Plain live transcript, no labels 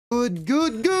Good,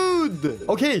 good, good.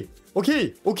 Okay,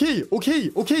 okay, okay,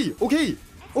 okay, okay, okay,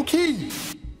 okay.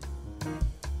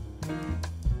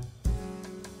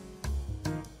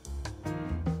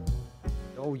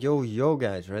 Yo,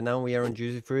 guys. Right now we are on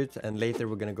Juicy Fruits, and later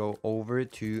we're gonna go over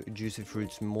to Juicy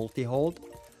Fruits Multihold.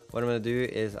 What I'm gonna do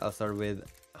is I'll start with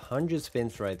 100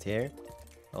 spins right here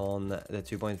on the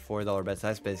 $2.4 bet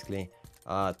size, basically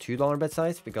 $2 bet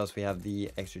size, because we have the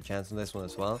extra chance on this one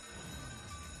as well.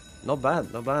 Not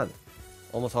bad, not bad.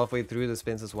 Almost halfway through the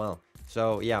spins as well.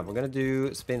 So yeah, we're gonna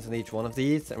do spins on each one of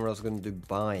these, and we're also gonna do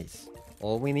buys.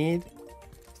 All we need,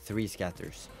 3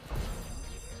 scatters.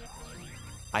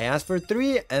 I asked for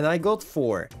 3 and I got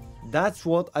 4. That's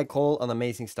what I call an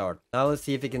amazing start. Now let's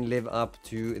see if it can live up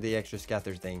to the extra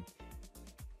scatter thing.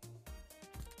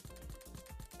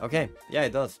 Okay, yeah,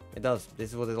 it does. It does.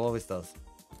 This is what it always does.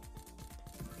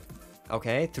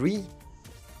 Okay, 3.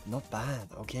 Not bad.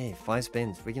 Okay, 5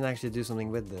 spins. We can actually do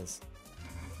something with this.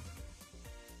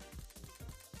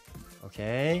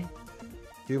 Okay.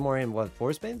 2 more in what?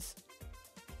 4 spins?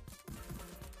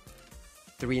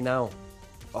 3 now.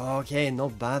 Okay,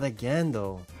 not bad again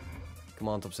though. Come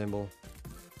on, top symbol.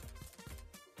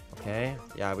 Okay,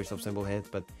 yeah, I wish top symbol hit,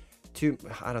 but 2.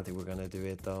 I don't think we're gonna do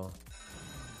it though.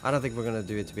 I don't think we're gonna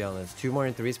do it, to be honest. 2 more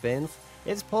in 3 spins.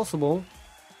 It's possible.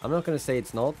 I'm not gonna say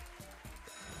it's not.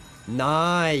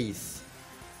 Nice.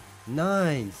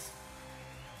 Nice.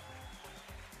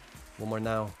 1 more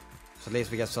now. So at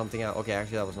least we got something out. Okay,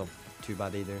 actually that was not too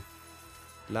bad either.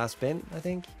 Last spin, I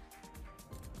think.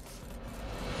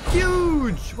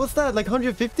 Huge! What's that? Like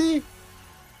 150?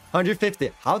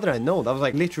 150. How did I know? That was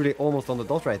like literally almost on the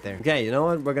dot right there. Okay, you know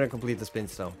what? We're gonna complete the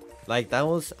spins though. Like, that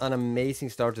was an amazing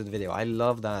start to the video. I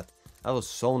love that. That was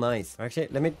so nice. Actually,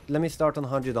 let me start on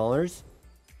 $100.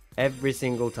 Every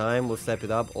single time we'll step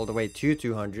it up all the way to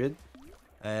 200.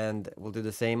 And we'll do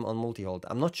the same on Multihold.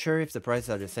 I'm not sure if the prices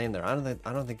are the same there. I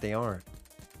don't think they are,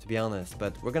 to be honest.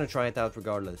 But we're gonna try it out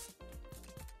regardless.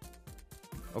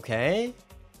 Okay.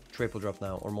 Triple drop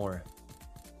now or more.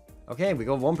 Okay, we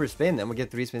got 1 per spin and we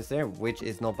get 3 spins there, which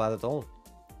is not bad at all.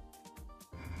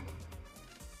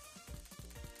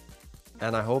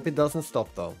 And I hope it doesn't stop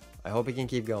though. I hope it can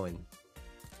keep going.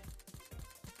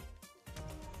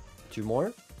 2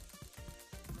 more.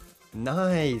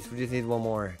 Nice. We just need 1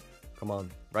 more. Come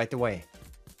on, right away.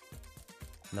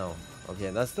 No. Okay,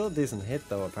 that's still a decent hit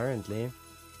though, apparently.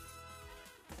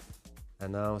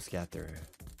 And now scatter.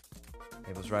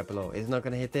 It was right below. It's not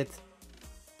gonna hit it.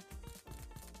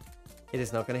 It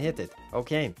is not gonna hit it.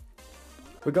 Okay.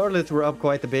 Regardless, we're up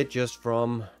quite a bit just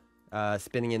from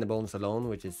spinning in the bonus alone,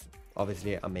 which is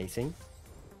obviously amazing.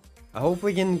 I hope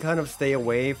we can kind of stay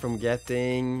away from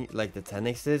getting like the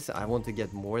 10x's. I want to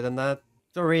get more than that.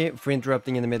 Sorry for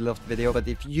interrupting in the middle of the video, but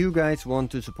if you guys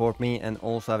want to support me and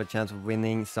also have a chance of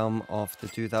winning some of the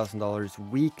 $2,000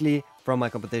 weekly from my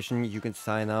competition, you can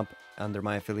sign up under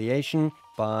my affiliation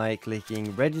by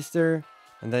clicking register,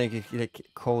 and then you can click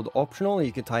code optional.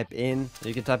 You can type in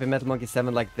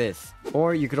MetalMonkey7 like this,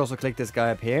 or you could also click this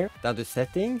guy up here, down to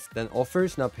settings, then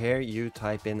offers, and up here you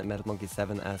type in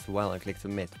MetalMonkey7 as well and click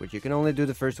submit, which you can only do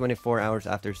the first 24 hours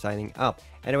after signing up.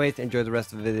 Anyways, enjoy the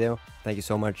rest of the video. Thank you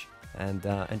so much. And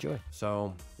enjoy.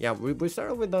 So yeah, we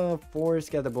started with the 4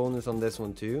 scatter bonus on this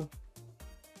one too.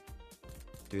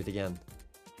 Do it again.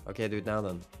 Okay, do it now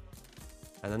then.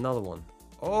 And another one.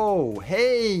 Oh,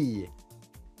 hey!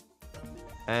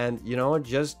 And you know,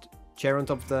 just cherry on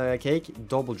top of the cake,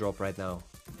 double drop right now.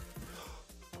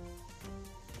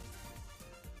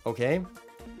 Okay.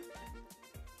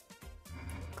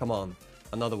 Come on,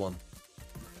 another one.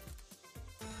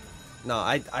 No,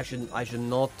 I should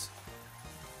not.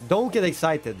 Don't get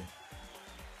excited.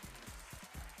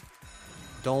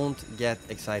 Don't get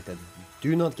excited.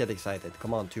 Do not get excited.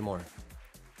 Come on, 2 more.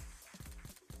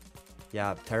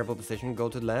 Yeah, terrible position. Go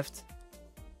to the left.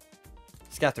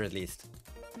 Scatter at least.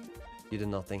 You did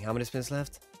nothing. How many spins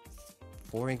left?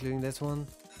 4 including this one.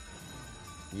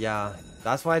 Yeah,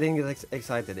 that's why I didn't get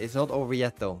excited. It's not over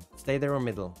yet though. Stay there in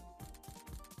middle.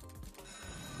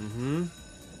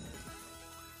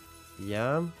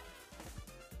 Yeah.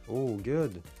 Oh,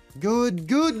 good. Good,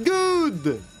 good,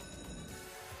 good!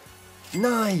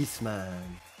 Nice,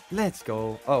 man. Let's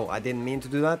go. Oh, I didn't mean to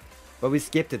do that, but we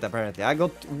skipped it apparently. I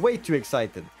got way too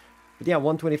excited. But yeah,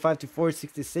 125 to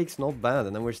 466, not bad.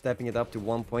 And then we're stepping it up to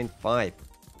 1.5.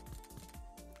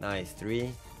 Nice,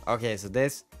 3. Okay, so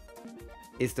this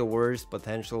is the worst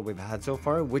potential we've had so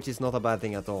far, which is not a bad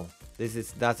thing at all.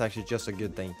 That's actually just a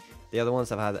good thing. The other ones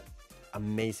have had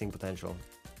amazing potential.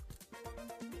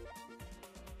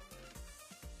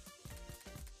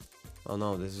 Oh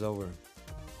no, this is over.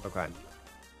 Okay.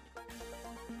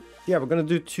 Yeah, we're gonna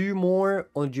do 2 more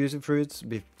on juicy fruits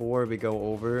before we go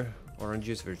over, or on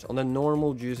juicy fruits, on the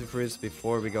normal juicy fruits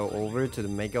before we go over to the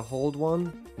mega hold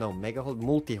one. No, mega hold,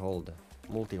 multi-hold.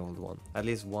 Multi-hold one. At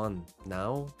least one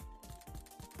now.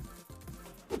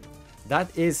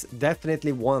 That is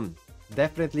definitely one.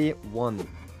 Definitely one.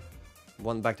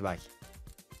 One back to back.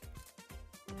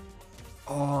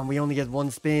 Oh, we only get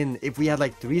 1 spin. If we had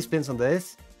like 3 spins on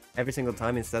this every single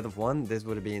time instead of 1, this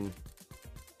would have been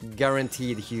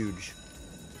guaranteed huge.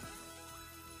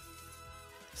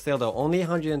 Still though, only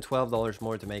 $112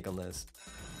 more to make on this.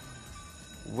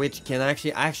 Which can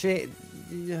actually,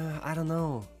 yeah, I don't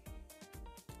know.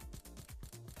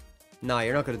 No,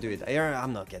 you're not gonna do it.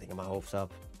 I'm not getting my hopes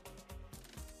up.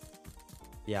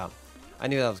 Yeah, I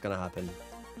knew that was gonna happen.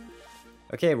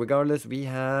 Okay, regardless, we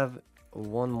have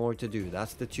 1 more to do.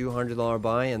 That's the $200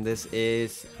 buy, and this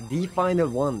is the final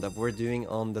one that we're doing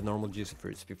on the normal juicy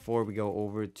fruits before we go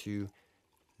over to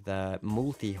the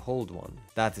multi-hold one.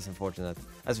 That is unfortunate.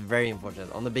 That's very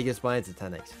unfortunate. On the biggest buy, it's a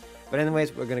 10x. But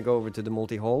anyways, we're gonna go over to the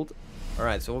multi-hold.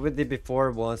 Alright, so what we did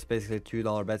before was basically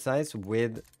 $2 bet size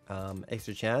with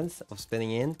extra chance of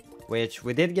spinning in, which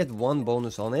we did get 1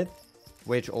 bonus on it,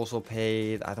 which also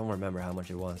paid, I don't remember how much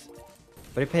it was,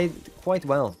 but it paid quite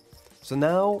well. So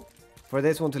now, for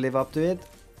this one to live up to it,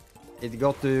 it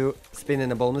got to spin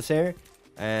in a bonus here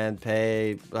and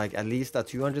pay like at least a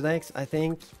 200x, I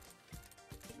think.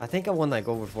 I think I won like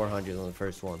over 400 on the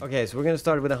first one. Okay, so we're gonna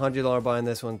start with a $100 buy on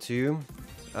this one too.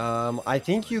 I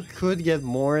think you could get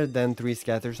more than 3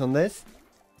 scatters on this.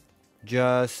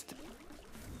 Just,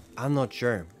 I'm not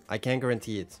sure. I can't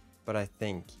guarantee it, but I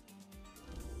think.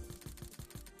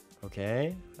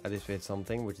 Okay, at least we hit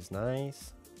something, which is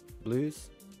nice. Blues.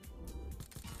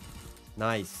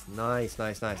 Nice, nice,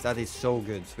 nice, nice. That is so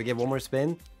good. So we get 1 more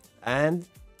spin, and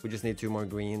we just need 2 more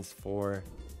greens for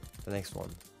the next one.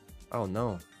 Oh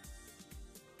no.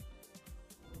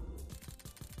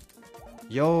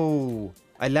 Yo,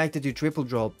 I like that you triple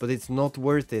drop, but it's not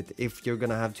worth it if you're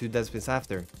gonna have 2 dead spins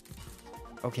after.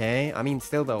 Okay, I mean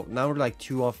still though, now we're like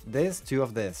 2 of this, 2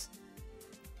 of this.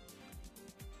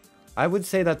 I would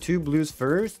say that 2 blues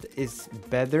first is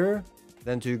better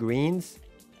than 2 greens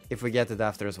if we get it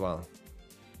after as well.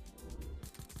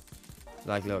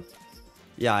 Like look,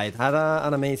 yeah, it had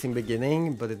an amazing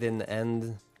beginning, but it didn't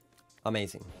end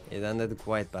amazing. It ended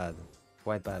quite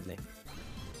badly.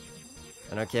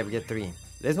 And okay, we get 3.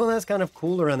 This one has kind of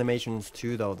cooler animations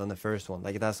too though than the first one.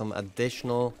 Like it has some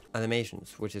additional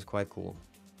animations, which is quite cool.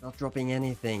 Not dropping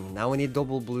anything. Now we need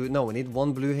double blue. No, we need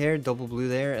 1 blue here, double blue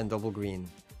there, and double green.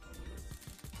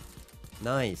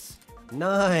 Nice.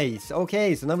 Nice.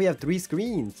 Okay, so now we have 3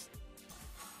 screens.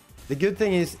 The good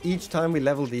thing is each time we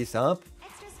level these up,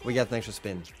 we get an extra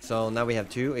spin. So now we have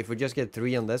 2. If we just get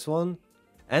 3 on this one,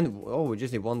 and oh, we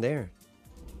just need 1 there.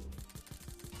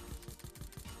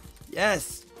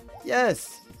 Yes.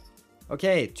 Yes.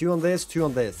 Okay, 2 on this, 2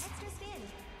 on this.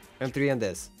 And 3 on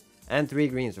this. And 3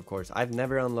 greens, of course. I've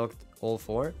never unlocked all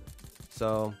 4.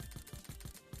 So...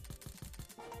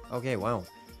 okay, wow.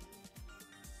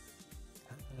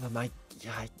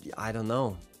 I don't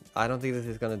know. I don't think this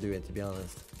is gonna do it, to be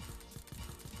honest.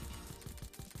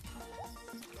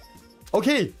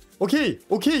 Okay! Okay!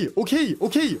 Okay! Okay!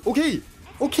 Okay! Okay!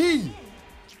 Okay!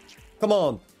 Come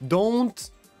on! Don't...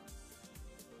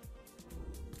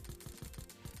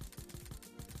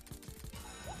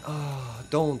 oh,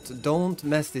 don't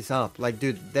mess this up. Like,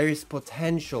 dude, there is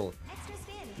potential.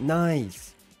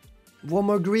 Nice. 1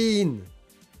 more green.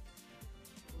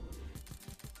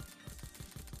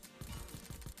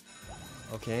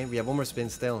 Okay, we have 1 more spin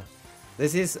still.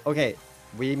 This is... okay,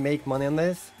 we make money on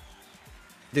this.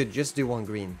 Dude, just do 1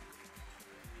 green.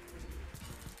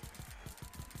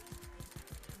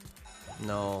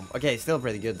 No. Okay, still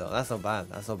pretty good though. That's not bad.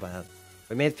 That's not bad.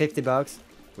 We made 50 bucks.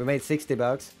 We made 60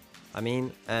 bucks. I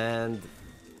mean, and...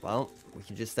 well, we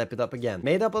can just step it up again.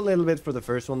 Made up a little bit for the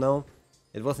first one though.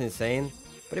 It wasn't insane,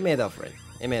 but it made up for it.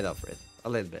 It made up for it. A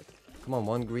little bit. Come on,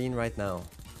 1 green right now.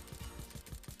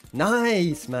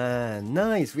 Nice, man.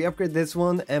 Nice. We upgrade this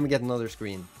one and we get another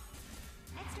screen.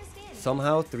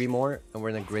 Somehow 3 more and we're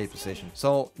in a great position.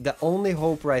 So the only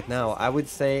hope right now, I would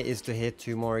say, is to hit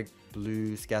 2 more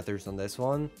blue scatters on this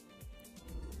one.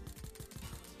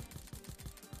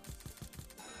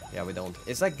 Yeah, we don't.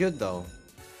 Is that good though?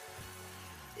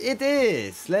 It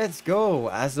is. Let's go.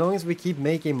 As long as we keep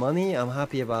making money, I'm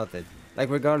happy about it. Like,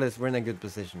 regardless, we're in a good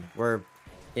position. We're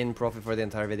in profit for the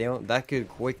entire video. That could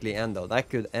quickly end though. That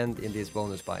could end in these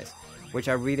bonus buys, which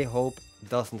I really hope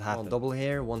doesn't happen. Double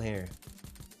here, 1 here.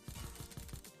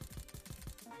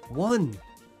 1.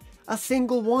 A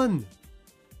single 1.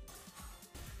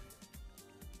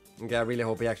 Okay, I really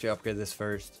hope we actually upgrade this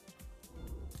first.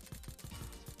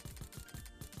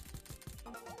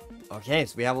 Okay,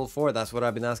 so we have all 4. That's what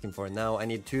I've been asking for. Now I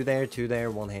need 2 there, 2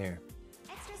 there, 1 here.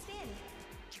 Extra spin.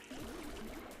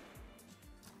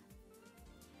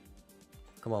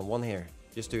 Come on, 1 here.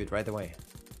 Just do it right away.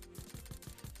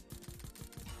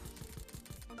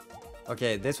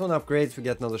 Okay, this one upgrades. We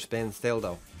get another spin still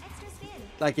though. Extra spin.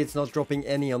 Like, it's not dropping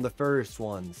any on the first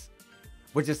ones.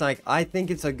 Which is like, I think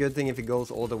it's a good thing if it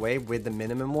goes all the way with the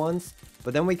minimum ones.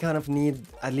 But then we kind of need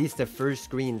at least the first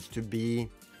screens to be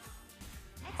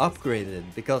upgraded.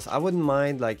 Because I wouldn't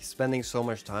mind like spending so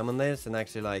much time on this and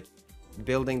actually like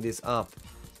building this up.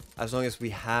 As long as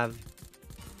we have...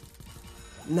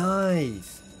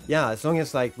 Nice! Yeah, as long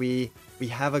as like we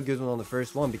have a good one on the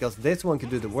first one. Because this one could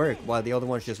do the work while the other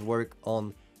ones just work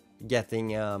on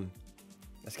getting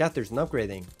scatters and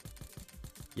upgrading.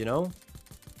 You know?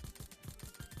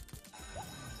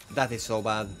 That is so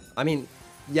bad. I mean,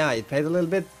 yeah, it paid a little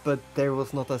bit, but there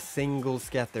was not a single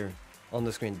scatter on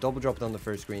the screen. Double dropped on the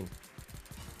first screen.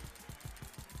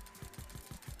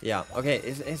 Yeah, okay,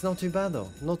 it's not too bad though.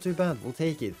 Not too bad, we'll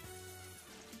take it.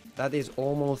 That is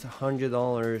almost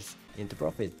 $100 into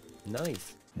profit.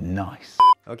 Nice. Nice.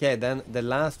 Okay, then the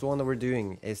last one that we're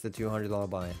doing is the $200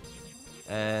 buy.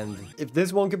 And if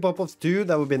this one could pop off too,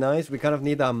 that would be nice. We kind of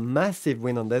need a massive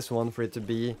win on this one for it to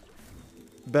be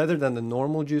better than the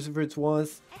normal juicy fruits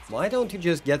was. Why don't you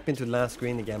just get me to the last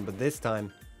screen again, but this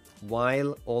time,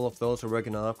 while all of those are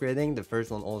working on upgrading, the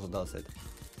first one also does it.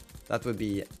 That would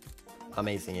be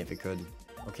amazing if it could.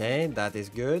 Okay, that is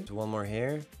good. One more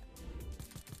here.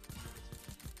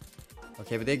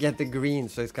 Okay, but they get the green,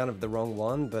 so it's kind of the wrong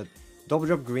one, but double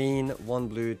drop green, 1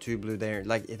 blue, 2 blue there.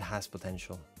 Like, it has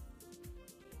potential.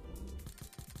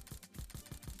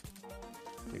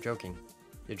 You're joking.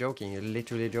 You're joking. You're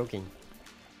literally joking.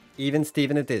 Even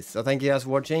Steven it is. So thank you guys for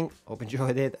watching. Hope you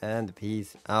enjoyed it and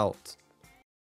peace out.